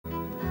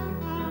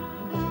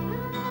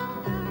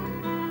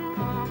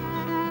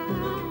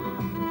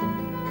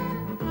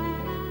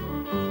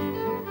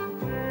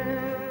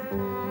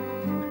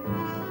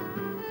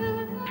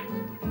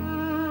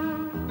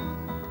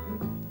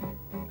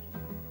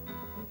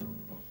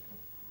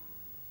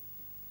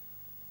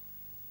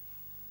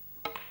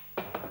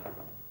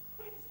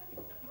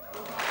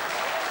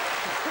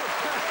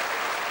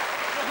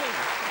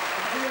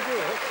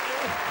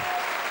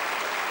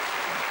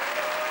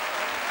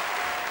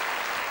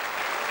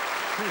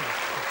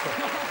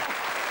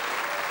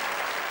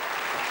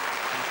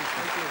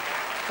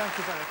Thank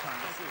you very much.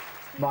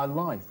 My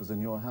life was in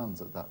your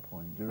hands at that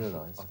point, do you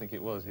realise? I think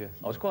it was, yes.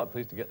 I was quite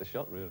pleased to get the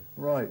shot, really.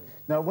 Right.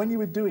 Now, when you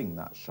were doing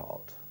that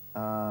shot,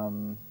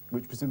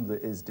 which presumably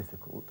is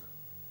difficult,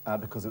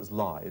 because it was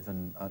live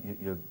and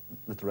your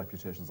little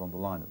reputation's on the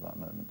line at that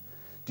moment,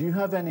 do you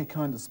have any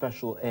kind of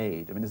special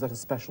aid? I mean, is that a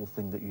special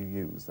thing that you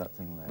use, that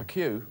thing there? The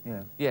cue?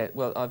 Yeah. Yeah,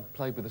 well, I've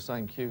played with the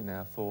same cue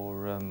now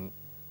for,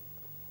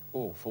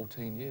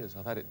 14 years.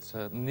 I've had it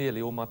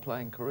nearly all my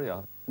playing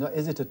career. Now,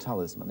 is it a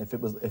talisman? If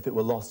it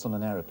were lost on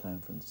an aeroplane,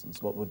 for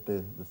instance, what would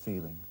be the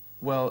feeling?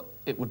 Well,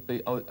 it would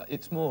be...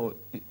 it's more...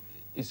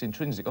 It's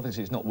intrinsic.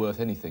 Obviously, it's not worth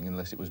anything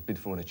unless it was bid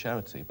for in a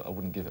charity, but I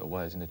wouldn't give it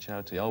away as in a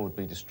charity. I would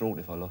be distraught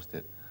if I lost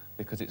it,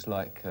 because it's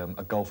like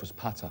a golfer's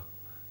putter,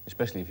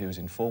 especially if he was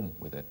in form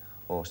with it,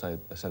 or, say,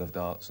 a set of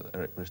darts that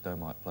Eric Bristow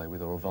might play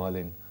with, or a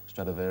violin,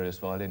 Stradivarius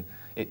violin.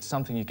 It's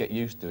something you get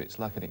used to. It's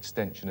like an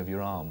extension of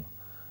your arm.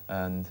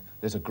 And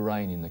there's a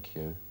grain in the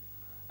cue,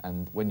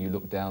 and when you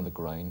look down the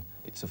grain,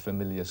 it's a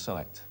familiar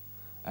sight.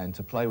 And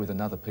to play with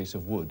another piece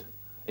of wood,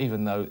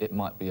 even though it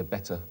might be a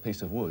better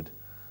piece of wood,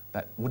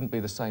 that wouldn't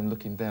be the same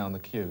looking down the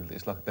cue.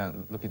 It's like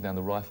looking down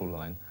the rifle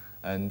line.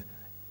 And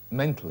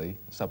mentally,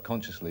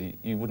 subconsciously,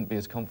 you wouldn't be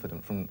as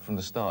confident from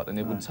the start. And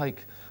it would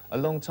take a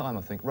long time,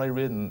 I think. Ray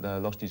Reardon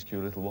lost his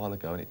cue a little while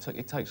ago, and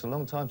it takes a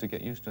long time to get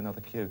used to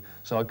another cue.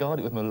 So I guard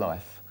it with my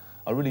life.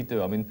 I really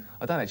do. I mean,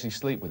 I don't actually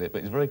sleep with it, but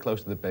it's very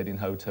close to the bed in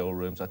hotel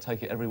rooms. I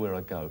take it everywhere I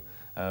go.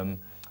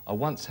 I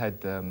once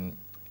had, a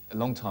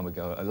long time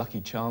ago, a lucky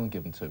charm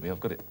given to me.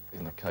 I've got it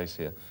in the case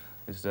here.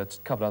 There's a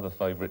couple of other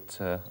favourite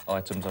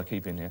items I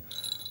keep in here.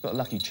 I've got a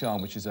lucky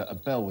charm, which is a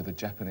bell with a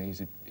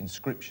Japanese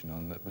inscription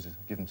on that was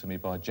given to me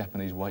by a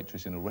Japanese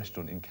waitress in a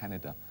restaurant in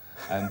Canada.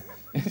 And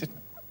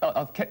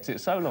I've kept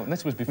it so long. And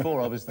this was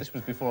before I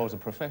was a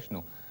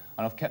professional.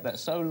 And I've kept that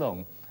so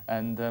long.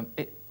 And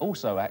it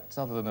also acts,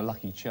 other than a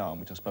lucky charm,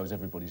 which I suppose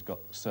everybody's got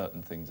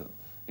certain things that,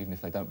 even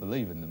if they don't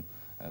believe in them,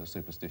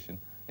 superstition,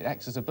 it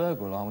acts as a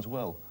burglar alarm as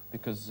well,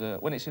 because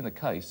when it's in the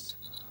case,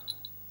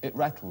 it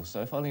rattles.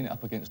 So if I lean it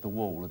up against a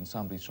wall and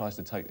somebody tries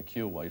to take the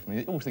cue away from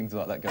me, all things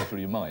like that go through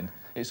your mind,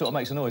 it sort of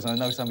makes a noise and I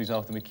know somebody's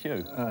after my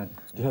cue. Right.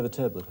 Do you have a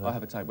table at home? We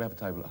have a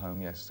table at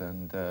home, yes.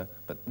 And,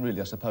 but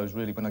really, I suppose,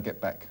 really, when I get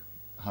back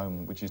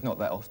home, which is not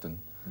that often,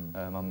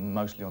 I'm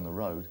mostly on the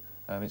road,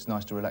 it's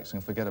nice to relax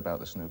and forget about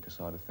the snooker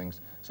side of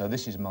things. So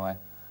this is my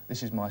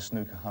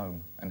snooker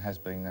home, and has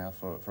been now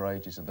for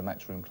ages, at the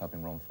Matchroom Club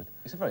in Romford.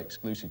 It's a very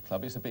exclusive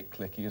club. It's a bit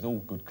cliquey, as all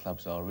good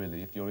clubs are,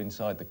 really. If you're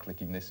inside the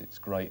clickiness, it's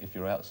great. If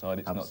you're outside,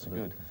 it's not so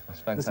good. It's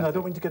fantastic. Listen, I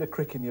don't want you to get a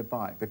crick in your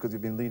back, because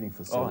you've been leaning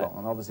for so long,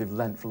 and obviously you've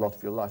lent for a lot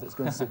of your life. Let's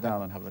go and sit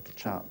down and have a little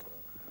chat.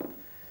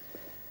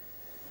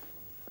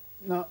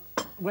 Now,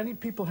 when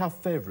people have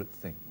favourite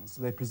things,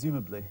 they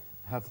presumably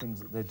have things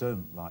that they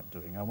don't like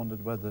doing. I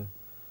wondered whether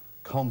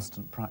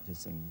constant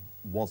practising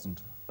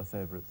wasn't a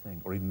favourite thing,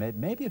 or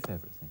maybe a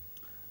favourite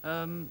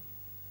thing.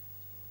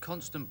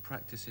 Constant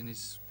practising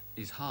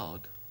is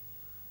hard.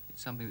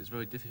 It's something that's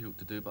very difficult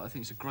to do, but I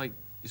think it's a great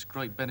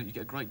benefit. You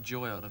get a great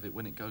joy out of it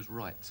when it goes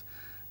right.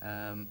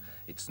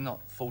 It's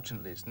not,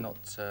 fortunately, it's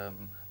not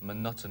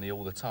monotony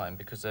all the time,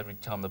 because every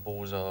time the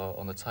balls are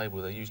on the table,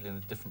 they're usually in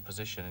a different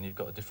position and you've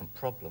got a different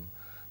problem.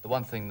 The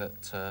one thing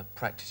that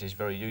practice is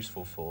very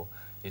useful for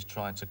is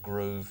trying to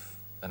groove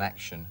an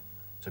action,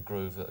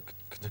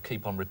 to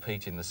keep on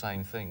repeating the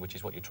same thing, which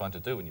is what you're trying to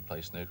do when you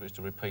play snooker, is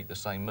to repeat the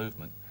same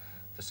movement,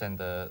 to send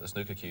the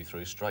snooker cue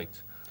through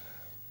straight.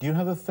 Do you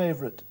have a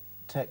favourite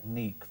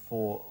technique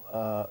for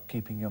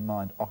keeping your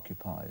mind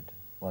occupied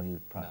while you're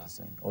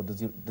practising? No. Or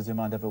does your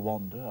mind ever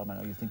wander? I mean,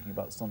 are you thinking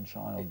about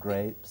sunshine or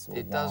grapes or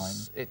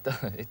wine?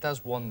 It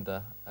does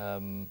wander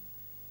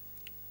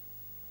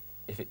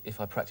if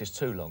I practice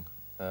too long,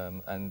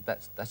 and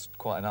that's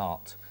quite an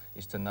art,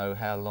 is to know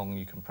how long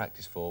you can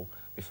practice for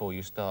before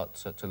you start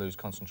to lose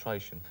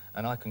concentration.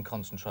 And I can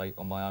concentrate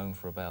on my own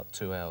for about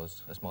 2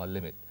 hours. That's my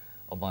limit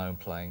on my own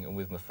playing. And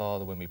with my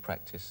father, when we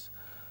practice,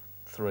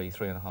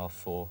 3.5,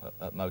 4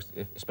 at most,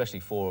 especially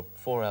 4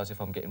 hours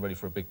if I'm getting ready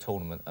for a big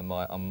tournament and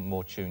I'm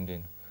more tuned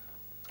in.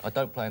 I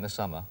don't play in the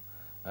summer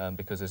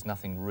because there's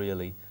nothing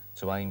really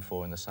to aim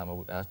for in the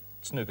summer. Our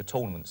snooker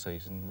tournament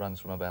season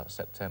runs from about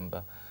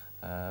September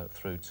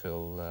through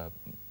till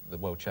the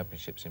World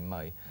Championships in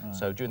May. Right.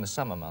 So during the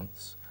summer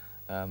months,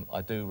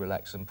 I do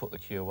relax and put the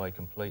cue away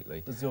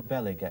completely. Does your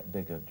belly get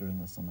bigger during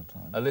the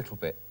summertime? A little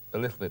bit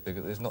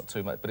bigger. There's not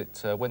too much,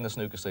 but when the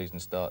snooker season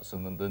starts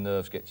and the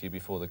nerves get to you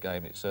before the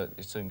game, it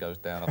soon goes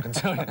down, I can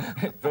tell you,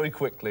 very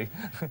quickly.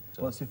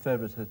 What's your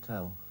favourite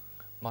hotel?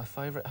 My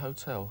favourite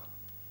hotel?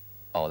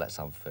 Oh, that's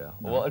unfair.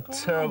 No. What a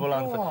terrible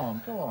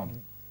unfair. Go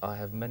on. I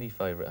have many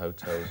favourite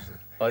hotels.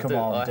 Come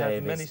on,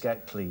 Davis,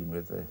 get clean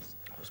with this.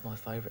 What's my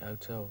favourite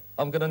hotel?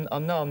 I'm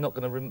not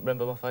gonna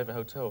remember my favourite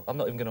hotel. I'm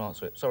not even gonna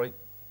answer it. Sorry.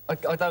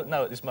 I don't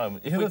know at this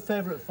moment. You have a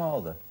favourite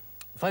father?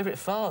 Favourite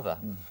father?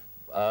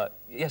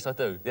 Yes, I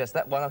do. Yes,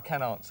 that one I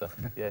can answer.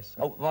 Yes.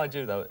 Oh, mind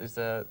you, though,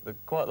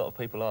 quite a lot of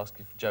people ask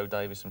if Joe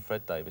Davis and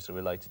Fred Davis are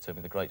related to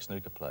me, the great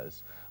snooker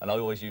players. And I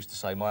always used to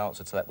say my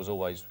answer to that was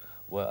always,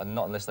 well, and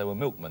not unless they were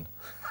milkmen.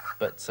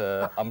 But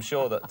I'm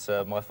sure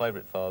that my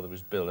favourite father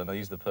is Bill, and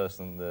he's the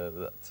person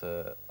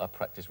that I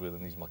practice with,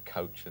 and he's my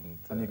coach. And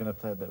you're going to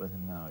play a bit with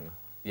him now, are you?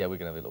 Yeah, we're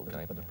going to have a little game.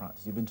 A bit of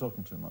practice. You've been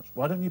talking too much.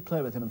 Why don't you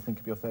play with him and think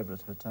of your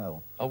favourite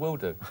hotel? I will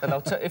do.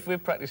 And if we're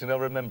practising, I'll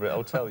remember it,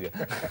 I'll tell you.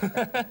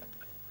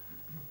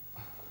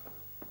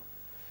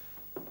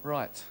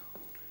 Right.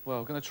 Well,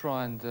 I'm going to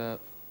try and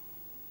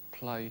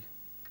play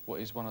what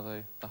is one of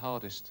the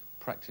hardest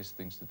practice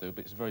things to do,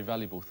 but it's a very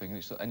valuable thing.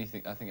 It's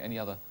anything. I think any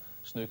other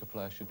snooker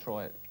player should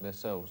try it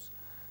themselves.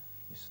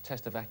 It's a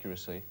test of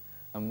accuracy,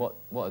 and what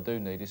I do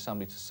need is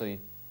somebody to see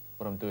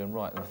what I'm doing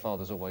right, and the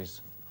father's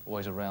always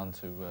around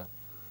to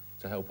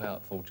help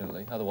out,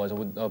 fortunately. Otherwise, I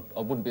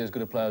wouldn't be as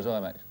good a player as I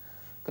am, actually.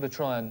 Got to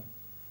try and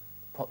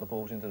pop the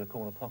balls into the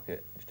corner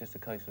pocket. It's just a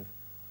case of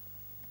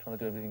trying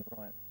to do everything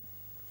right.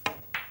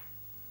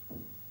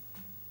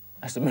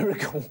 That's a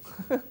miracle.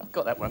 I've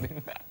got that one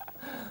in.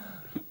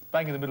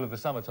 Bang in the middle of the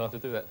summertime to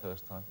do that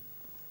first time.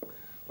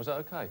 Was that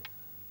okay?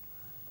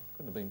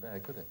 Couldn't have been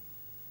bad, could it?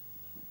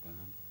 Not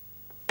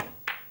bad.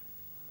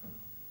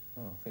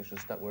 Oh, I think it should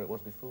have stuck where it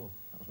was before.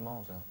 That was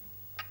miles out.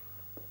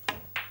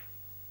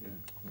 Yeah.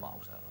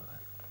 Miles out of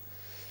that.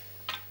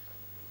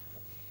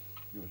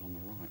 You was on the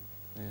right.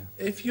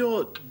 Yeah. If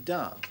your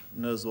dad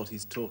knows what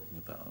he's talking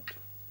about,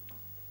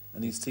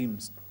 and he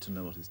seems to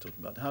know what he's talking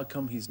about, how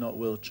come he's not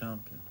world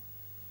champion?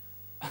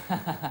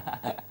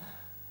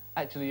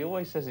 Actually, he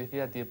always says if he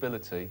had the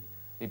ability,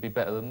 he'd be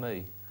better than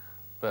me.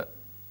 But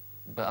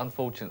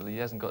unfortunately, he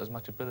hasn't got as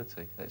much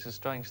ability. It's a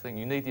strange thing.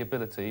 You need the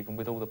ability even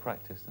with all the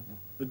practice, don't you?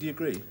 But do you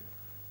agree?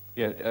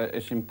 Yeah,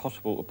 it's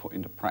impossible to put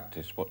into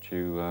practice what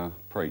you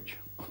preach.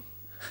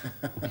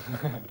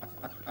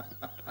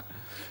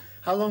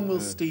 How long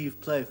will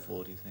Steve play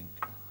for, do you think?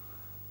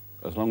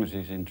 As long as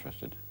he's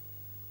interested.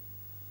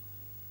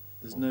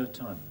 There's no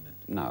time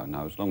limit.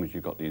 No, as long as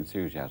you've got the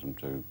enthusiasm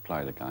to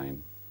play the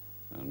game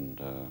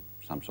and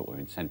some sort of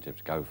incentive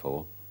to go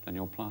for, then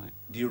you'll play.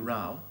 Do you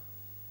row?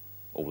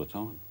 All the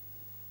time.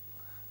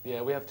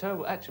 Yeah, we have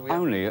terrible... Actually,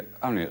 Only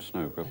at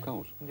snooker, of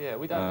course. Yeah,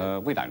 we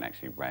don't... We don't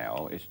actually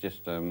row. It's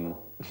just...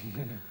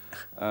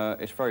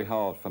 it's very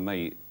hard for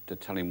me to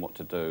tell him what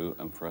to do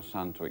and for a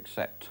son to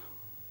accept.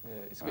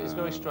 Yeah, it's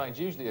very strange.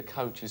 Usually a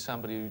coach is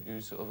somebody who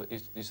sort of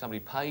is somebody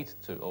paid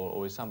to,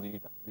 or is somebody you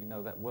don't really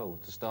know that well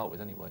to start with,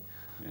 anyway.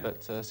 Yeah.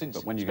 But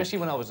when especially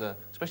when I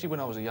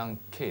was a young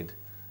kid,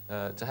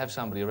 to have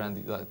somebody around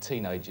the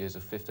teenage years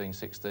of 15,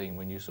 16,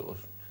 when you sort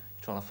of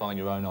trying to find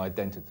your own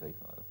identity,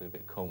 that'd be a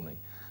bit corny.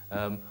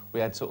 We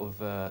had sort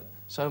of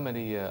so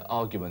many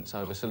arguments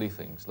over silly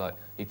things. Like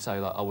he'd say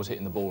like I was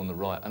hitting the ball on the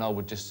right, and I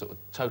would just sort of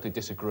totally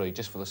disagree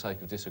just for the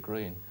sake of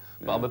disagreeing.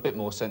 But Yeah. I'm a bit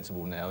more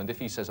sensible now, and if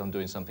he says I'm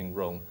doing something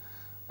wrong,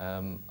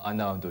 I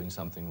know I'm doing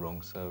something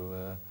wrong.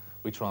 So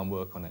we try and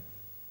work on it.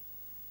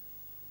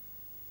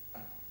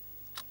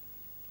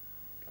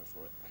 Go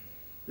for it.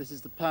 This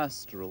is the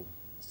pastoral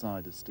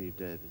side of Steve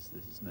Davis,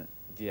 this, isn't it?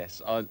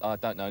 Yes, I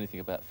don't know anything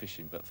about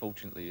fishing, but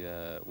fortunately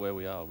where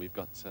we are, we've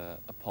got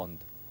a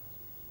pond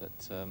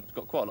that's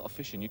got quite a lot of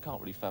fish in. You can't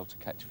really fail to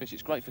catch fish.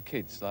 It's great for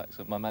kids, like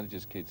so my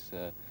manager's kids,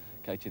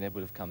 Katie and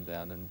Edward, have come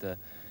down, and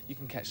you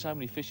can catch so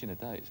many fish in a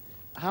day.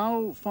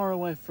 How far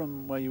away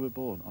from where you were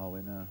born are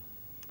we now?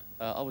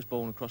 I was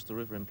born across the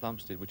river in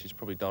Plumstead, which is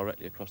probably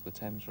directly across the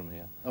Thames from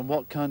here. And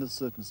what kind of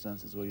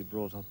circumstances were you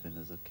brought up in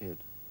as a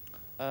kid?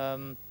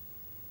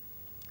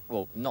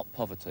 Well, not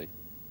poverty,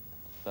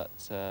 but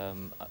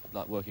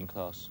like working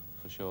class,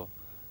 for sure.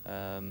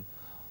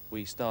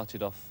 We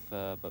started off,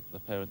 but my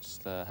parents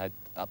had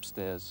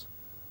upstairs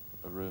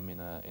a room in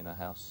a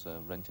house,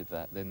 rented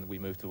that. Then we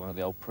moved to one of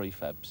the old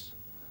prefabs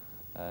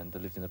and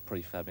lived in a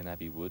prefab in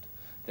Abbey Wood.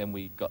 Then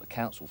we got a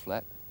council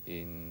flat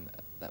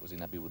that was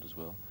in Abbey Wood as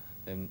well.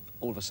 Then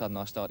all of a sudden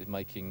I started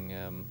making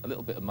a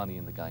little bit of money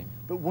in the game.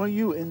 But were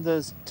you, in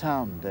those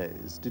town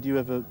days, did you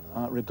ever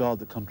regard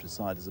the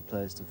countryside as a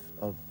place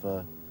of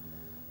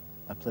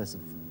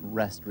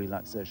rest,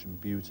 relaxation,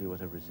 beauty,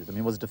 whatever it is? I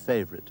mean, was it a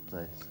favourite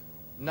place?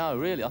 No,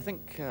 really. I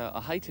think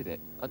I hated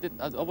it.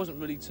 I wasn't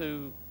really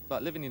too...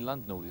 Like, living in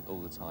London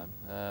all the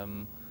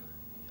time,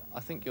 I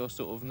think you're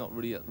sort of not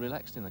really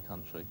relaxed in the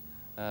country.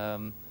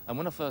 And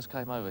when I first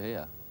came over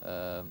here,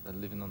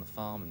 and living on the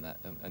farm and that,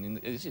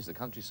 this is the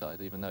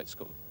countryside, even though it's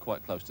got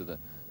quite close to the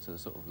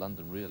sort of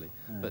London, really.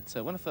 Yeah.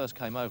 But when I first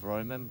came over, I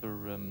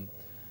remember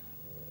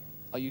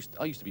I used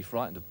to be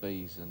frightened of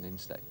bees and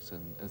insects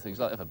and things.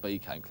 Like if a bee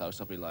came close,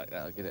 I'd be like,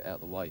 oh, get it out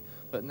of the way.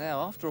 But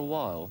now, after a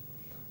while,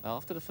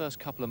 after the first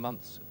couple of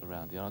months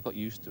around here, I got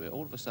used to it.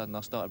 All of a sudden,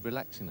 I started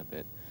relaxing a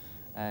bit.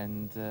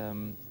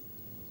 And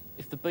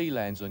if the bee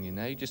lands on you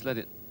now, you just let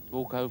it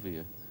walk over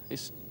you.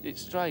 It's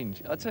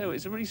strange. I tell you,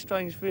 it's a really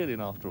strange feeling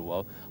after a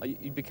while.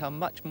 You become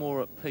much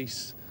more at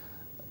peace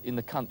in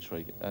the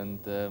country,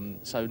 and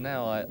so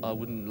now I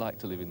wouldn't like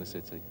to live in the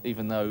city,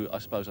 even though I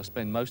suppose I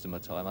spend most of my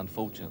time,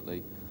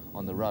 unfortunately,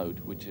 on the road,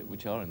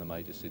 which are in the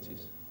major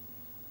cities.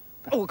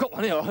 Oh, I've got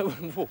one here. Here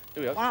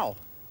we go. Wow.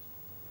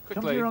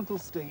 Quickly. Come to your Uncle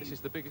Steve. This is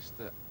the biggest.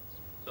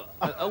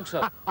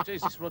 Also,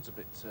 geez, this rod's a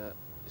bit.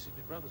 This is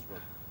my brother's rod.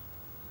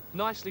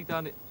 Nicely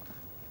done it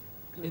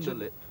in the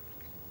lip.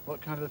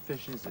 What kind of a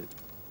fish is it?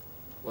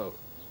 Well,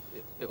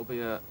 it'll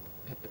be a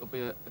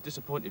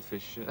disappointed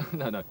fish.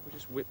 No. We'll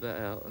just whip that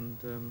out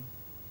and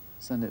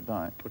Send it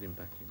back. put him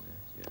back in there.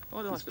 Yeah.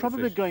 Oh, nice It's little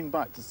probably fish. going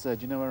back to say,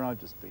 do you know where I've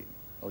just been?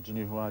 Or do you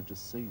know who I've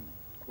just seen?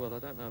 Well, I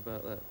don't know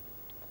about that.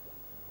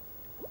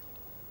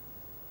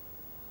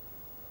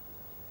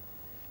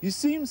 You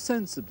seem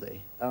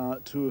sensibly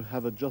to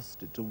have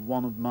adjusted to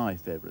one of my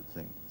favourite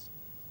things.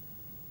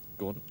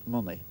 Go on.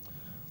 Money.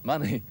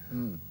 Money.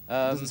 It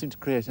doesn't seem to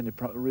create any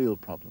real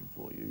problem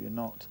for you.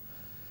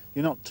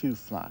 You're not too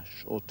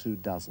flash or too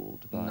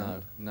dazzled by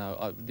it.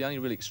 No. The only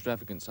real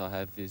extravagance I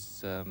have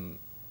is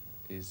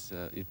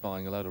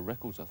buying a load of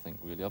records. I think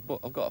really. I've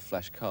got a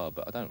flash car,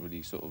 but I don't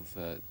really sort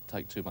of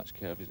take too much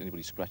care of it. If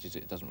anybody scratches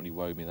it, it doesn't really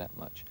worry me that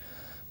much.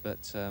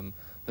 But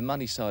the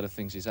money side of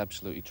things is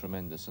absolutely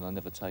tremendous, and I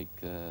never take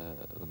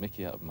the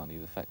mickey out of money.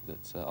 The fact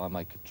that I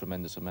make a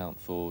tremendous amount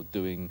for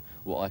doing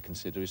what I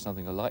consider is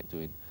something I like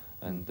doing.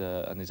 And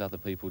there's other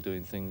people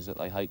doing things that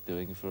they hate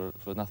doing for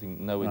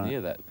nothing, nowhere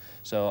near that.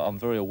 So I'm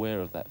very aware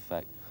of that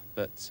fact.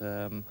 But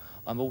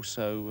I'm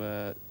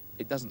also,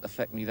 it doesn't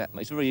affect me that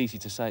much. It's very easy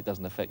to say it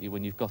doesn't affect you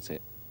when you've got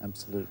it.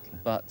 Absolutely.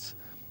 But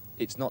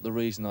it's not the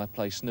reason I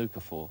play snooker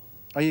for.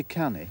 Are you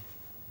canny?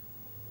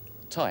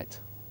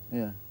 Tight,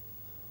 Yeah.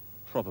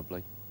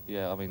 probably.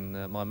 Yeah, I mean,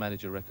 my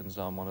manager reckons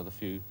I'm one of the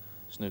few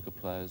snooker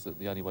players that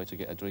the only way to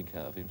get a drink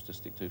out of him is to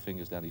stick 2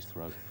 fingers down his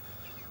throat.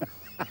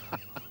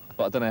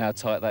 But I don't know how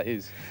tight that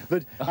is.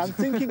 But I'm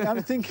thinking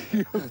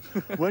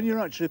of when you're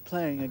actually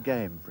playing a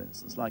game, for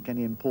instance, like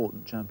any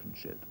important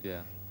championship.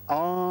 Yeah.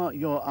 Are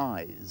your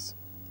eyes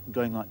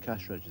going like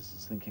cash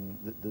registers, thinking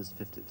that there's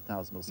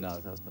 50,000 or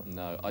 60,000?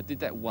 No. I did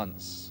that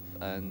once,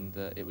 and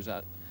it was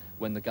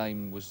when the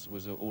game was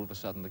all of a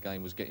sudden the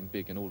game was getting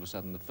big, and all of a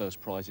sudden the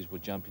first prizes were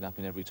jumping up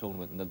in every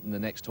tournament, and the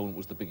next tournament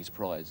was the biggest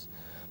prize.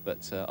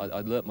 But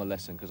I learnt my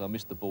lesson because I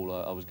missed the ball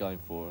I was going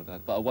for.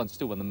 But I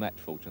still won the match,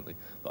 fortunately.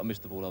 But I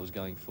missed the ball I was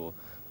going for.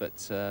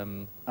 But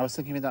I was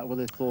thinking of that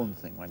Willie Thorne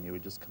thing when you were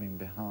just coming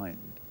behind.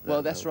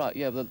 Well, that's right.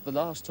 Yeah, the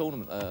last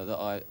tournament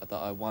that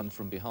I won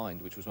from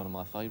behind, which was one of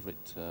my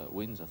favourite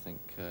wins, I think,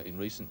 in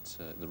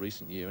the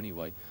recent year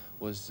anyway,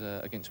 was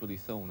against Willie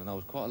Thorne, and I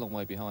was quite a long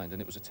way behind,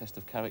 and it was a test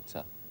of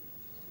character.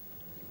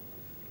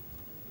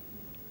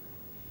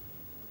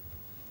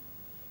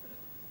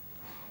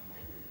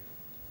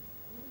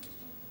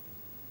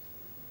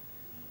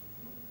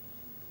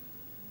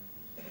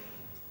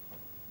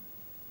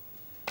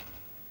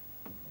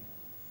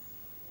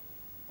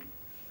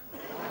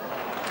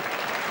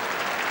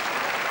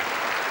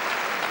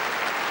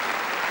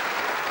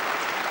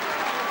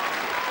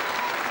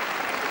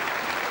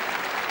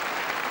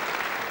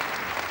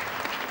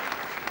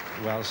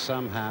 Well,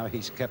 somehow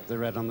he's kept the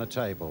red on the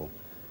table,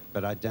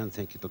 but I don't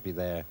think it'll be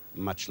there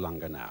much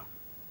longer now.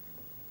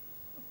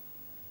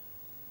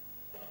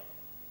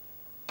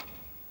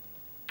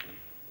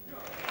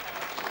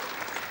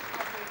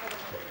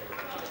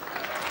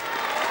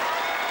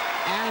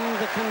 And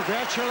the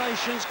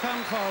congratulations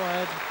come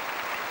forward.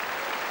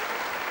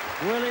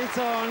 Willie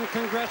Thorne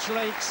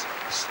congratulates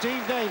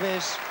Steve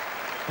Davis,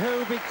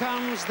 who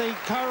becomes the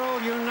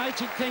Coral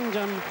United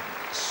Kingdom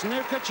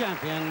snooker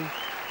champion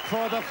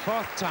for the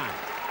 4th time.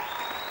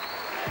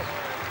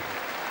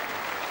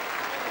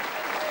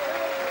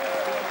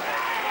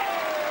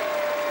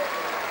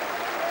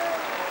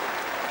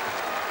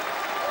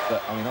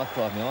 But, I mean, I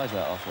cried my eyes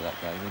out after that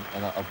game,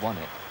 and I've won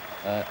it.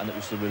 And it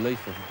was the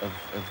relief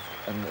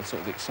and the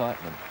sort of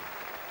excitement.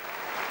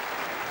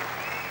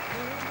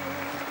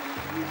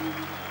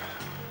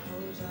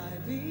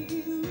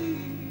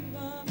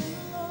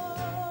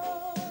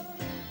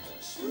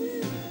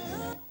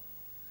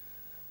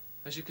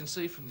 As you can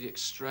see from the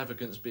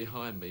extravagance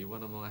behind me,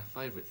 one of my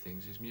favourite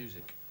things is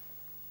music.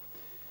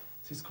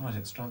 It is quite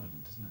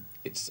extravagant, isn't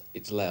it?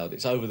 It's loud,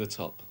 it's over the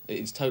top.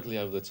 It's totally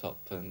over the top,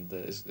 and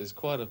there's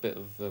quite a bit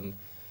of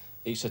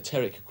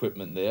esoteric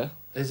equipment there.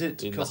 Is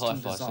it in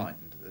custom the hi-fi scene.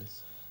 designed,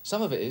 this?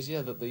 Some of it is,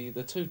 yeah.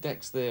 The 2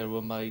 decks there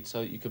were made so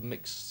you could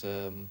mix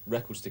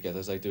records together,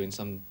 as they do in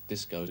some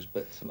discos.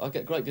 But I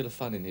get a great deal of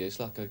fun in here.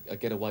 It's like I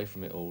get away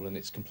from it all, and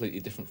it's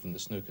completely different from the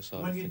snooker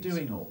side When of you're things.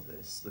 doing all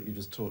this that you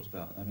just talked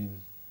about, I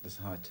mean, this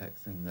high-tech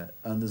thing there,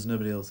 and there's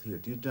nobody else here,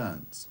 do you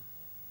dance?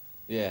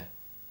 Yeah.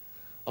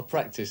 I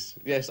practice.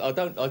 Yes, I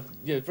don't.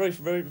 Very,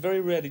 very, very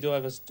rarely do I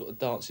ever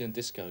dance in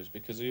discos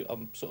because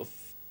I'm sort of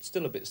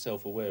still a bit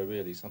self-aware,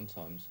 really,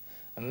 sometimes.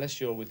 And unless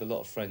you're with a lot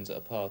of friends at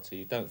a party,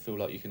 you don't feel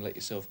like you can let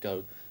yourself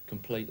go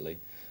completely.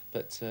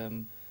 But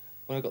when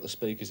I've got the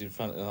speakers in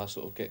front and I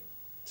sort of get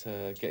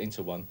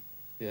into one,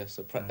 yeah,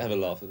 so have a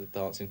laugh at the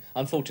dancing.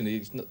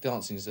 Unfortunately,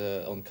 dancing's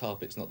on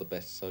carpet's not the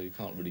best, so you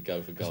can't really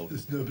go for gold.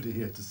 There's nobody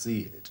here to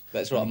see it.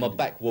 That's right. My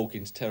back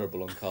walking's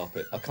terrible on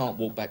carpet. I can't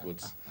walk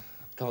backwards.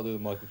 Can't do the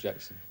Michael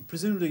Jackson.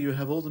 Presumably you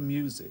have all the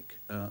music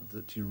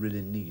that you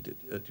really need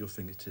at your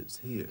fingertips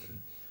here.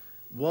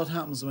 What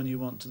happens when you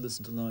want to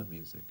listen to live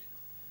music?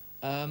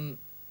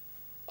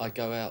 I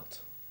go out,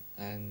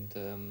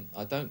 and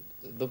I don't.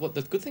 The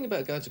good thing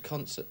about going to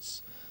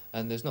concerts,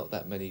 and there's not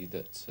that many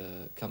that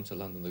come to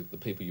London. The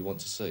people you want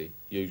to see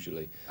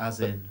usually.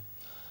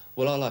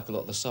 Well, I like a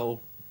lot of the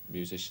soul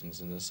musicians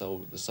and the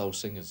soul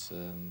singers.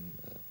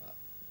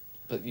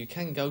 But you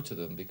can go to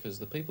them because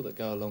the people that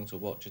go along to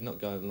watch are not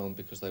going along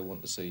because they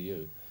want to see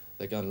you.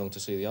 They're going along to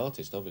see the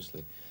artist,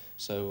 obviously.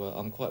 So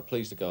I'm quite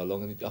pleased to go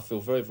along, and I feel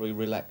very, very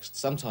relaxed.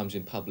 Sometimes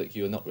in public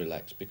you are not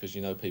relaxed because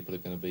you know people are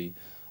going to be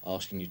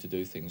asking you to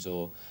do things,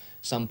 or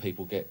some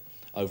people get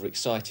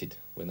overexcited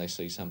when they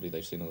see somebody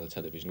they've seen on the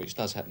television, which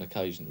does happen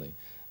occasionally.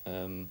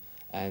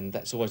 And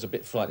that's always a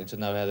bit frightening to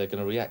know how they're going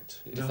to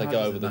react if they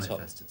go over the top. How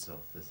does it manifest itself,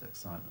 this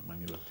excitement,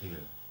 when you appear?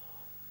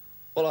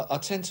 Well, I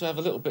tend to have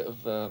a little bit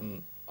of...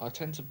 I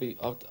tend to be...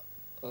 a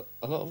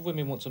lot of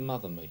women want to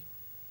mother me.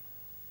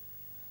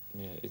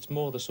 Yeah, it's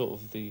more the sort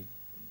of the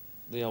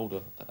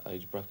older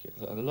age bracket.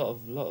 And a lot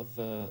of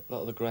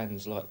the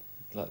grands I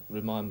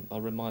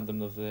remind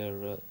them of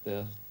their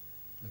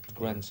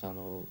grandson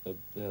or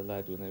their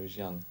lad when they was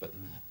young. But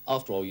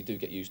after all, you do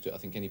get used to it. I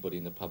think anybody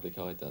in the public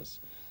eye does.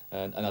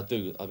 And I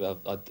do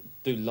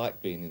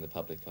like being in the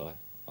public eye.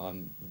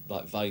 I'm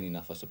like vain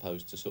enough, I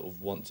suppose, to sort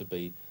of want to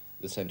be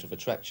the centre of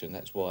attraction.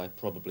 That's why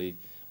probably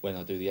when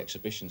I do the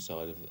exhibition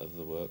side of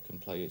the work and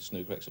play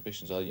snooker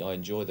exhibitions, I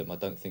enjoy them. I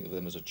don't think of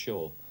them as a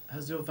chore.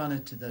 Has your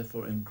vanity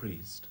therefore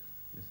increased,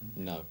 you think?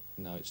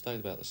 No, it stayed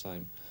about the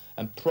same.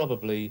 And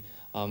probably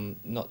I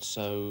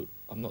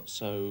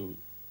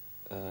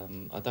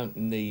don't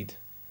need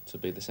to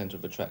be the centre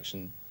of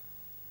attraction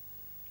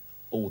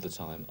all the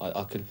time.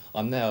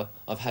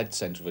 I've had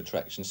centre of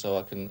attraction, so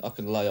I can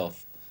lay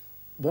off.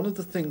 One of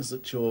the things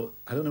that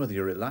I don't know whether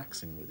you're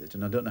relaxing with it,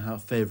 and I don't know how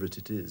favourite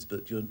it is,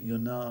 but you're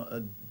now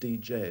a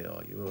DJ,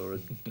 are you, or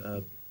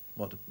a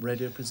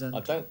radio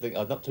presenter?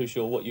 I'm not too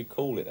sure what you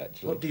call it,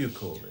 actually. What do you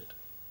call it?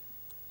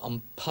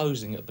 I'm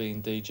posing at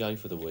being DJ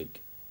for the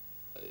week.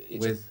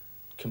 It's a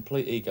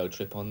complete ego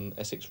trip on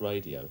Essex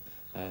Radio.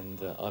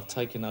 And I've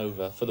taken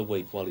over for the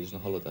week while he's on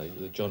holiday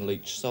the John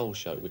Leach Soul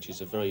Show, which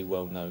is a very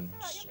well-known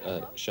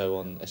show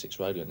on Essex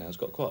Radio now. It's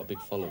got quite a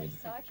big following.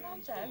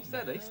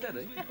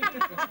 Steady.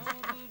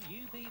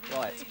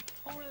 Right.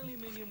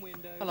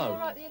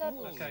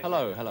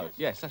 Hello. Hello.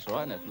 Yes, that's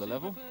right, isn't it, for the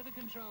level?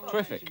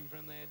 Terrific.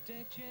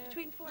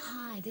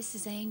 Hi, this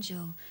is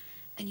Angel,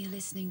 and you're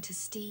listening to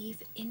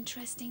Steve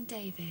Interesting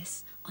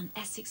Davis on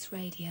Essex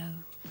Radio.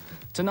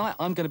 Tonight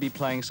I'm going to be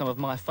playing some of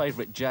my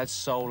favourite jazz,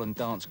 soul and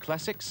dance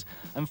classics,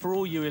 and for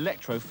all you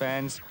electro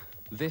fans,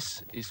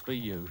 this is for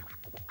you.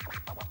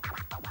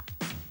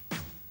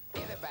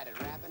 Everybody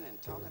rapping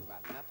and talking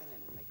about nothing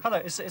and making... Hello,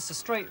 it's a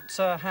straight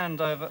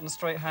hand over and a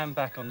straight hand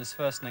back on this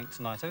first link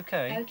tonight,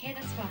 OK? OK,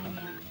 that's fine,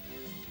 yeah.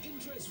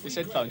 This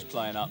headphone's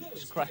playing up,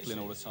 it's crackling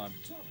all the time.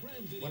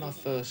 When I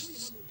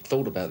first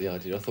thought about the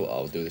idea, I thought,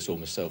 I'll do this all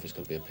myself, it's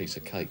got to be a piece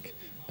of cake.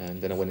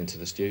 And then I went into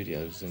the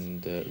studios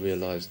and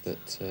realised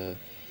that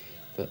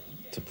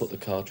to put the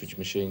cartridge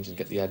machines and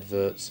get the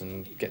adverts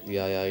and get the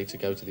AA to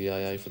go to the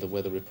AA for the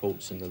weather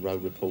reports and the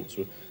road reports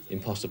were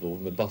impossible,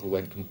 and the bottle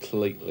went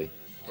completely.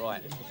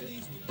 Right.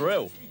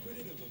 Brill.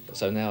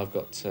 So now I've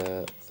got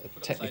a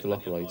technical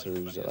operator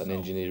who's an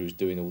engineer who's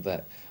doing all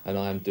that, and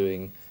I am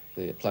doing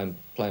playing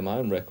my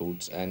own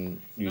records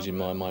and using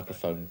my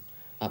microphone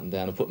up and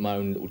down and put my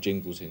own little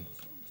jingles in.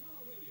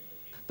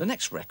 The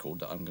next record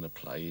that I'm going to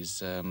play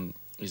is a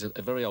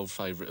very old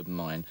favourite of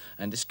mine,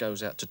 and this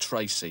goes out to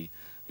Tracy,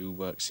 who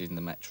works in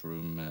the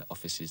Matchroom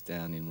offices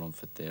down in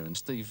Romford there. And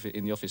Steve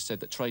in the office said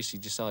that Tracy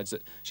decides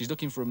that she's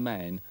looking for a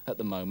man at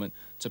the moment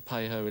to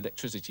pay her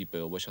electricity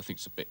bill, which I think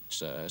is a bit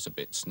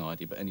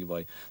snidey. But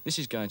anyway, this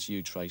is going to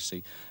you,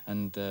 Tracy.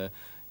 And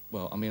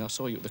well, I mean, I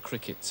saw you at the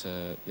cricket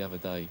the other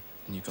day,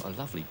 and you've got a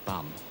lovely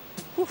bum.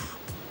 Woof.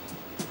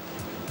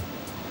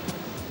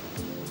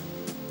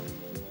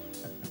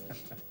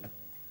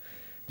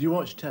 Do you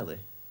watch telly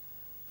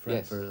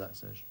Yes. for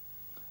relaxation?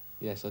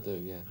 Yes, I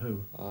do, yeah.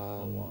 Who?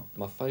 Or what?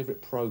 My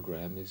favourite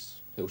programme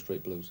is Hill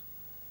Street Blues.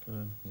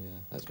 Good. Yeah,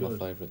 that's Good. my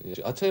favourite.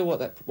 Yeah. I'll tell you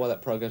why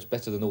that programme's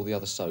better than all the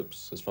other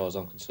soaps, as far as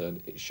I'm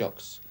concerned. It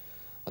shocks.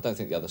 I don't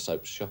think the other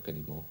soaps shock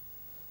anymore.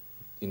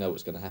 You know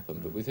what's going to happen,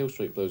 but with Hill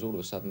Street Blues, all of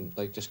a sudden,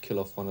 they just kill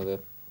off one of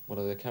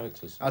their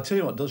characters. I'll tell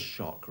you what does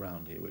shock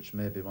round here, which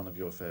may be one of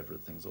your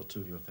favourite things, or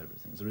two of your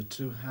favourite things. There are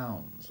two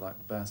hounds, like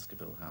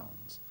Baskerville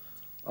hounds.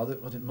 Are they,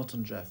 Mutt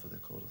and Jeff, are they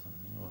called or something?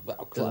 Or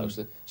Well, close.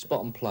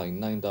 Spot and Plain,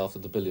 named after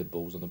the billiard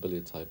balls on the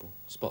billiard table.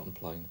 Spot and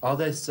Plain. Are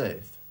they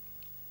safe?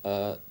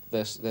 They're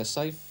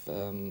safe.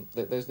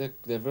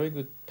 They're very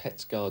good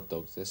pets guard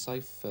dogs. They're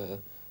safe.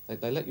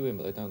 They let you in,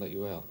 but they don't let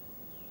you out.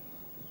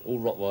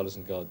 All Rottweilers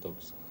and guard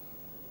dogs.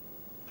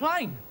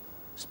 Plain!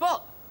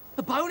 Spot!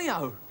 The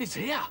Bonio! It's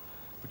here!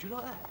 Would you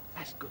like that?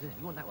 That's good, isn't it?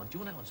 You want that one? Do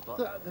you want that one, Spot?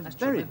 They're That's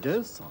very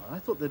tremendous. docile. I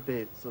thought they'd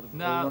be sort of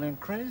No. running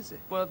crazy.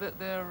 Well,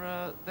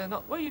 they're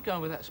not... Where are you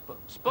going with that, Spot?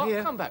 Spot,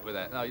 Here. come back with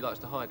that. No, he likes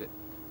to hide it.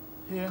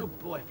 Here. Good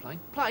boy, Plane.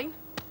 Plane?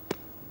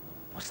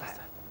 What's that?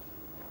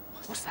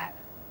 What's that?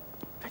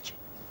 Fetch it.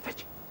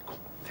 Fetch it. Go on,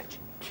 fetch it.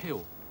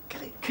 Kill.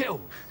 Get it.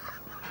 Kill.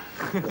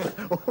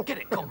 Get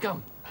it. Go on, go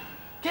on.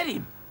 Get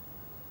him.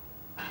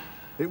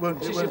 It won't.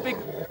 This is your big...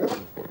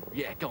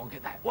 Yeah, go on,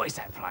 get that. What is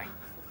that, Plane?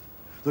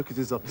 Look at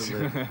his upper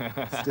lip.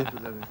 Stiff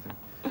as anything.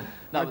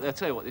 No, but I'll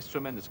tell you what, it's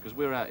tremendous, because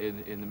we're out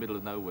in the middle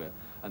of nowhere,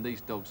 and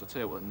these dogs, I'll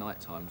tell you what, at night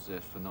times, they're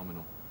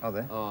phenomenal. Are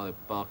they? Oh, they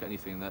bark at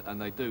anything,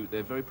 and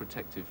they're very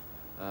protective,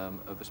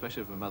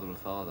 especially of a mother and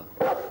father.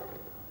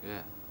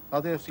 Yeah.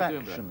 Are they What's he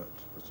doing, affectionate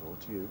at all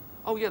to you?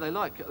 Oh, yeah, they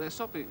like it. They're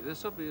soppy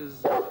as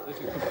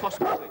you could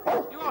possibly be.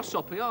 You are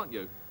soppy, aren't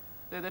you?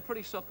 They're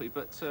pretty soppy,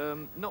 but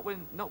not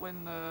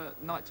when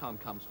night time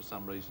comes for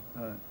some reason.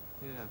 Right.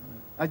 Yeah.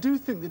 I do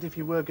think that if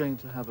you were going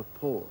to have a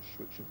Porsche,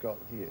 which you've got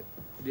here,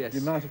 Yes. you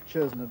might have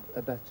chosen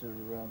a better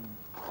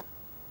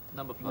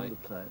Number plate. number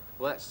plate.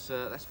 Well,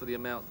 that's for the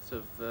amount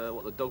of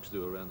what the dogs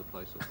do around the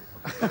place,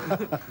 I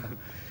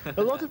think.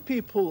 A lot of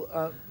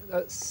people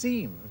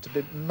seem to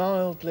be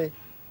mildly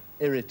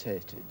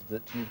irritated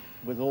that you,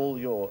 with all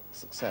your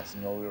success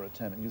and all your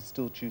attainment, you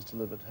still choose to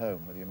live at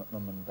home with your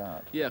mum and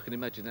dad. Yeah, I can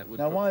imagine that would...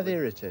 Now, why are they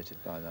irritated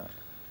by that?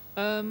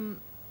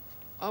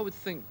 I would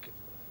think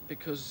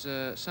because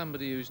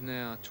somebody who's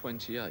now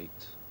 28,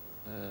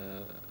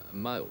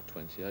 male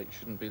 28,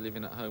 shouldn't be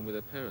living at home with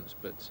their parents.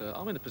 But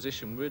I'm in a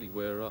position really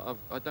where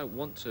I don't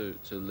want to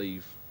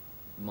leave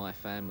my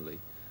family.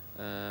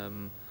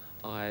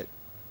 I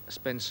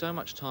spend so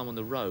much time on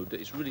the road that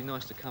it's really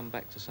nice to come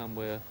back to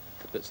somewhere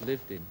that's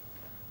lived in.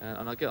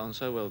 And I get on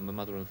so well with my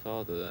mother and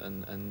father.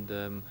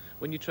 And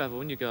when you travel,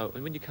 when you go,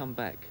 and when you come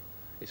back,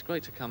 it's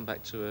great to come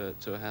back to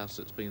a house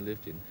that's been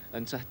lived in,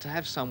 and to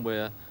have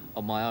somewhere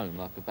on my own,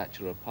 like a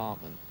bachelor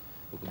apartment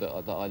that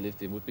I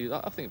lived in, would be,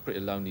 I think, a pretty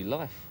lonely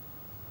life.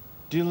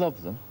 Do you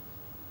love them?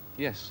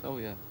 Yes. Oh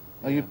yeah.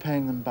 Are you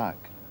paying them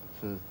back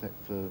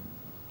for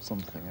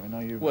something? I mean,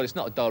 are you? Well, it's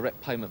not a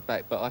direct payment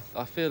back, but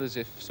I feel as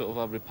if sort of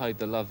I've repaid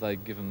the love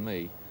they've given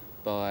me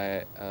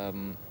by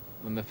when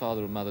my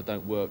father and mother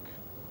don't work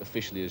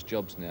officially as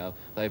jobs now.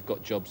 They've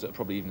got jobs that are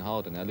probably even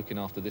harder now, looking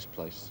after this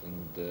place.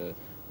 And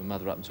my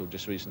mother, up until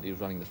just recently, was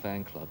running the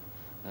fan club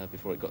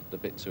before it got a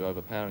bit too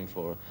overpowering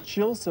for her.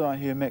 She also, I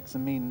hear, makes a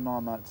mean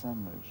Marmite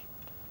sandwich.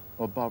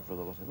 Or Bovril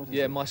or whatever. What is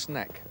Yeah, it? my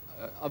snack.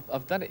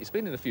 I've done it. It's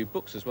been in a few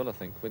books as well, I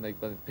think, when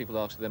people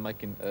ask, they're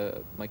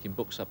making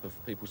books up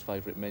of people's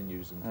favourite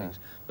menus and things.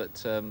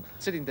 But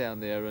sitting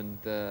down there and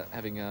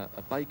having a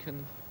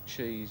bacon,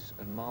 cheese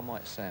and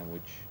Marmite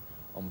sandwich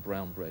on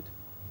brown bread,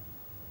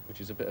 which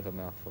is a bit of a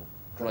mouthful.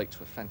 Great,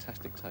 for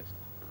fantastic taste.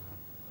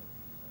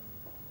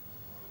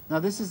 Now,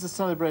 this is the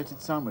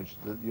celebrated sandwich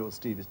that your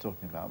Steve is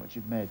talking about, which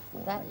you've made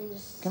for That me.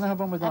 is... Can I have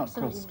one without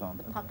absolutely crust on?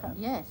 the pucker.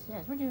 Yes,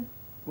 yes. Would you...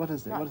 What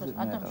is it? What is it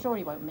made I'm of? sure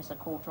he won't miss a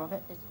quarter of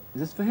it. Is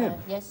this for him?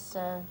 Yes,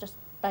 just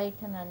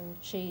bacon and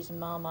cheese and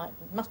Marmite.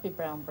 It must be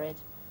brown bread.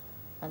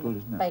 And Good,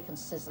 isn't it? bacon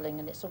sizzling,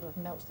 and it sort of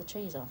melts the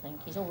cheese, I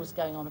think. He's always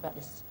going on about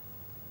this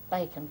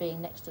bacon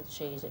being next to the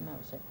cheese. It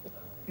melts it.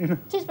 You know,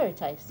 It is very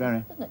tasty,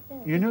 very. isn't it? Yeah,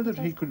 You know it's that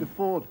he tasty. could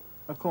afford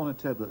a corner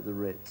table at the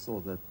Ritz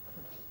or the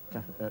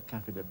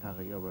Café de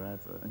Paris or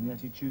wherever, and yet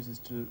he chooses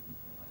to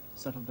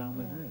settle down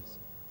with this.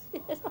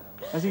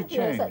 Has he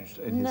changed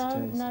in his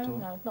taste at all?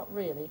 No, not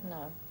really,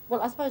 no.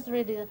 Well, I suppose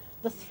really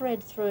the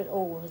thread through it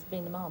all has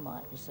been the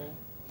Marmite, you see,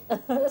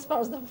 as far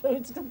as the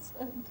food's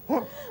concerned.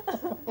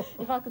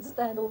 If I could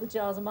stand all the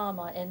jars of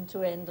Marmite end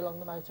to end along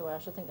the motorway, I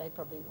should think they'd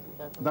probably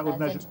go from That would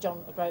Land's End measure- to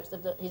John Groats,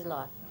 his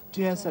life.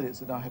 T.S. said it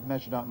that I had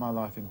measured out my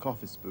life in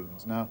coffee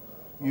spoons. Now,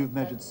 you've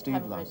measured Steve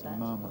haven't read life in that.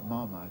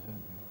 Marmite,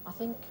 haven't you? I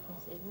think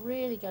it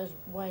really goes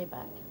way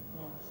back,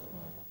 yes. Yeah.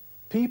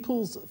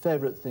 People's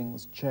favourite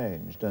things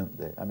change, don't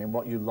they? I mean,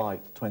 what you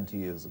liked 20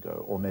 years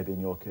ago, or maybe in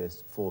your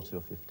case 40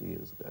 or 50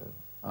 years ago,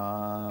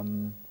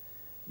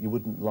 you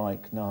wouldn't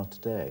like now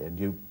today. And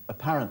you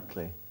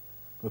apparently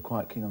were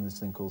quite keen on this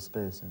thing called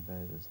Space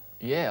Invaders.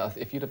 Yeah,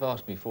 if you'd have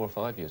asked me 4 or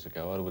 5 years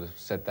ago, I would have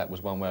said that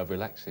was one way of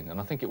relaxing. And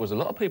I think it was a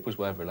lot of people's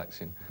way of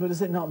relaxing. But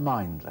is it not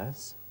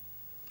mindless?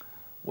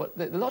 Well,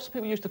 lots of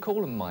people used to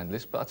call them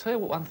mindless, but I'll tell you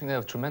what, one thing they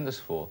were tremendous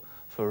for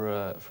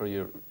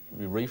your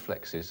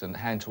reflexes and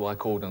hand-to-eye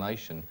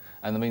coordination.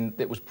 And I mean,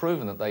 it was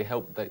proven that they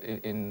helped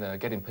in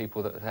getting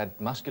people that had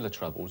muscular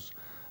troubles.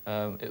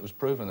 It was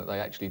proven that they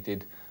actually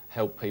did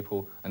help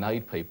people and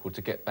aid people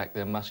to get back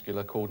their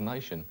muscular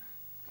coordination.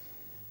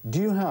 Do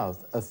you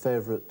have a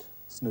favourite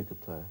snooker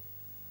player?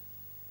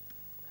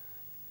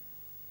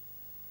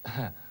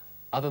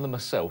 Other than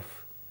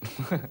myself,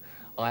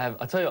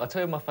 I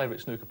tell you my favourite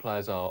snooker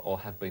players are, or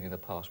have been in the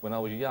past. When I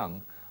was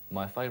young,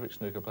 my favourite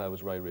snooker player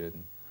was Ray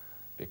Reardon,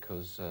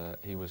 because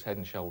he was head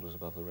and shoulders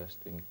above the rest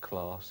in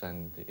class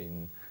and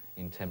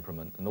in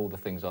temperament, and all the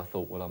things I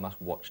thought, well, I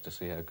must watch to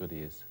see how good he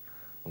is,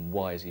 and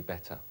why is he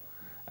better.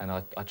 And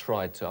I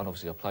tried to, and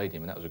obviously I played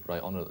him, and that was a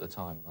great honour at the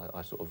time.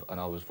 And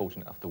I was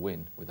fortunate enough to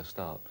win with a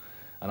start.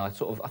 And I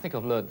think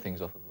I've learned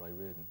things off of Ray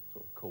Reardon.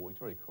 Sort of cool. He's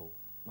very cool.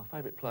 My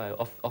favourite player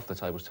off the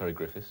table was Terry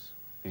Griffiths.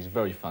 He's a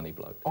very funny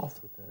bloke. Off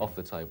the table? Off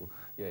the table.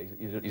 Yeah,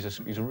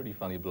 he's a really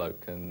funny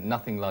bloke, and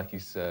nothing like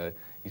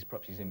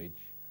perhaps his image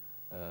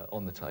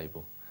on the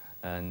table.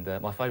 And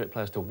my favourite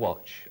players to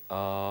watch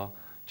are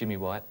Jimmy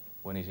White,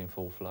 when he's in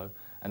full flow,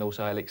 and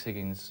also Alex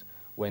Higgins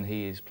when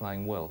he is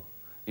playing well.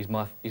 He's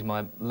my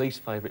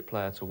least favourite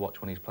player to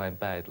watch when he's playing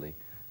badly,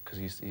 because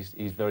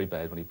he's very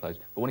bad when he plays.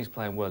 But when he's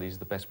playing well, he's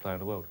the best player in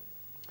the world.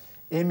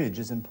 Image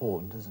is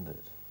important, isn't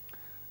it?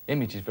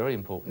 Image is very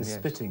important, Is yes.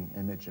 spitting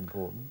image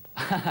important?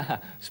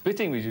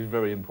 Spitting image is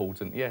very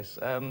important, yes.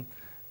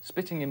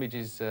 Spitting image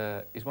is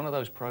one of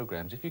those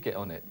programmes, if you get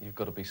on it, you've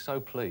got to be so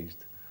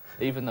pleased,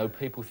 even though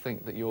people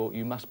think that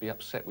you must be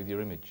upset with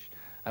your image.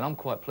 And I'm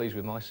quite pleased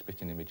with my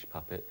spitting image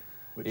puppet.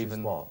 Which is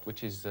what?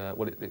 Which is,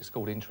 well, it's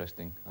called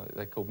Interesting.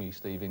 They called me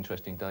Steve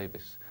Interesting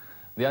Davis.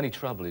 The only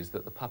trouble is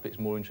that the puppet's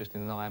more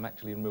interesting than I am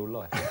actually in real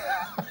life.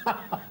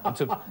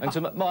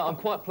 I'm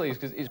quite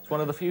pleased, because it's one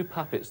of the few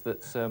puppets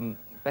that's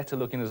better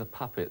looking as a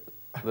puppet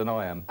than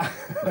I am,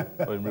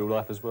 in real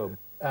life as well.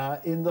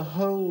 In the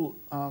whole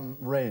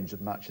range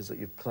of matches that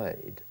you've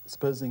played,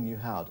 supposing you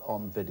had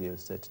on video,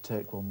 say, to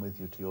take one with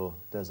you to your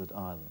desert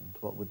island,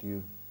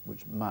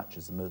 which match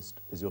is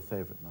your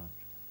favourite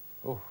match?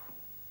 Oh,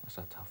 that's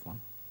a tough one.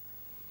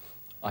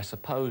 I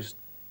suppose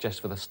just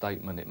for the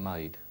statement it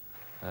made,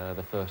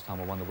 the first time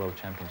I won the World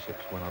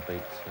Championships when I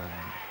beat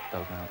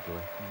Doug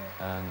Mountjoy.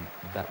 And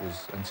that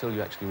was, until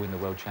you actually win the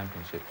World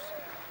Championships,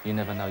 you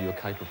never know you're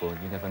capable,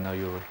 and you never know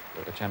you're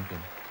a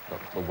champion,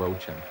 like a world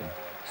champion.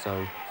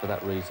 So, for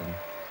that reason,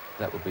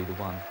 that would be the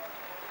one.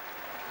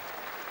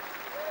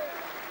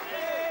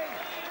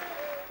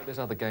 But there's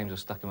other games that are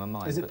stuck in my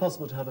mind. Is it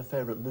possible to have a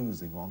favourite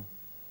losing one?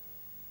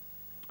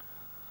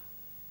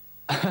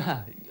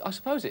 I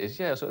suppose it is,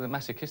 yeah, sort of in a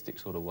masochistic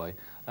sort of way.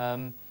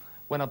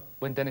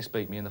 When Dennis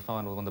beat me in the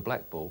final on the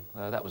black ball,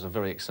 that was a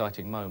very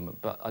exciting moment,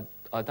 but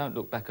I don't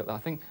look back at that. I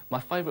think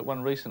my favourite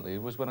one recently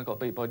was when I got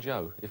beat by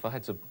Joe, if I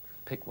had to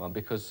pick one,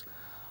 because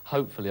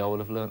hopefully I will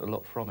have learnt a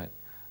lot from it.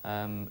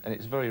 And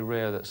it's very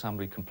rare that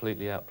somebody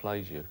completely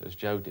outplays you, as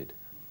Joe did.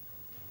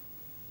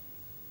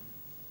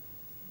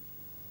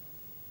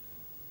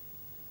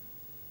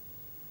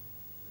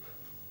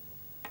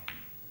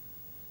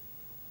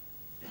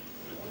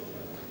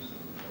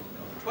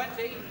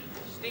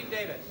 Steve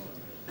Davis.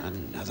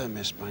 Another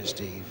miss by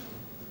Steve.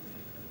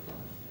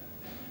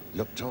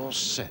 Looked all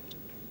set.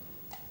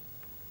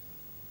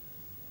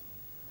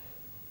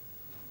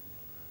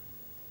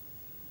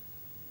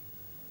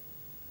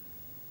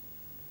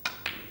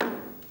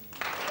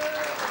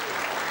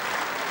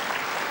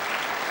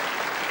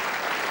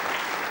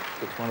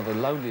 It's one of the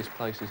loneliest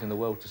places in the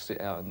world to sit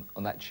out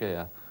on that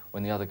chair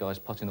when the other guy's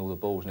potting all the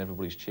balls and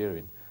everybody's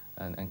cheering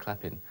and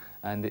clapping.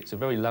 And it's a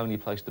very lonely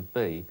place to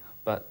be,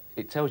 but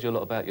it tells you a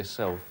lot about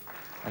yourself,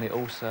 and it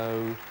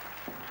also,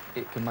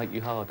 it can make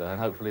you harder, and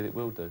hopefully it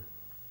will do.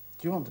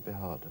 Do you want to be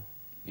harder?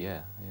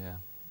 Yeah, yeah.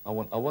 I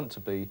want to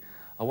be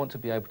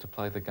able to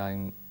play the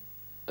game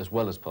as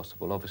well as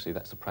possible. Obviously,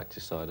 that's the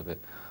practice side of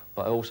it.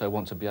 But I also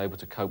want to be able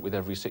to cope with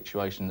every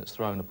situation that's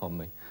thrown upon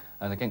me.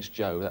 And against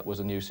Joe, that was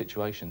a new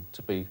situation,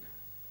 to be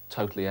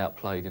totally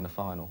outplayed in a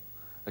final.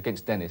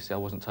 Against Dennis, I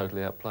wasn't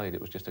totally outplayed.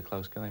 It was just a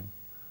close game.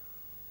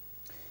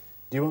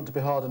 Do you want to be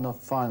hard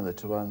enough, finally,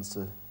 to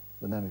answer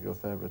the name of your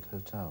favourite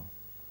hotel?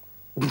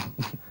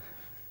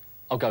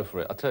 I'll go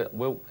for it. I tell you,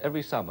 well,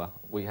 every summer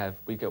we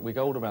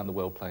go all around the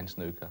world playing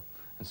snooker,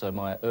 and so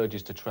my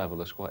urges to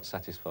travel are quite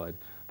satisfied.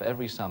 But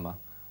every summer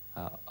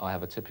I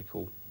have a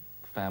typical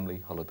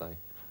family holiday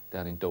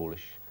down in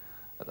Dawlish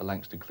at the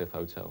Langston Cliff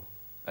Hotel,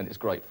 and it's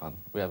great fun.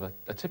 We have a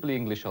typically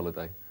English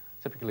holiday,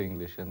 typically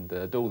English, and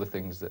do all the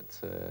things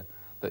that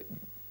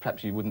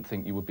perhaps you wouldn't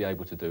think you would be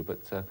able to do,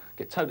 but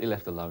get totally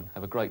left alone,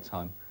 have a great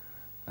time,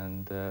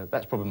 and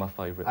that's probably my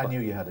favourite. I knew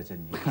you had it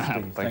in you.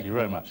 Steve, Thank you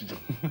very much.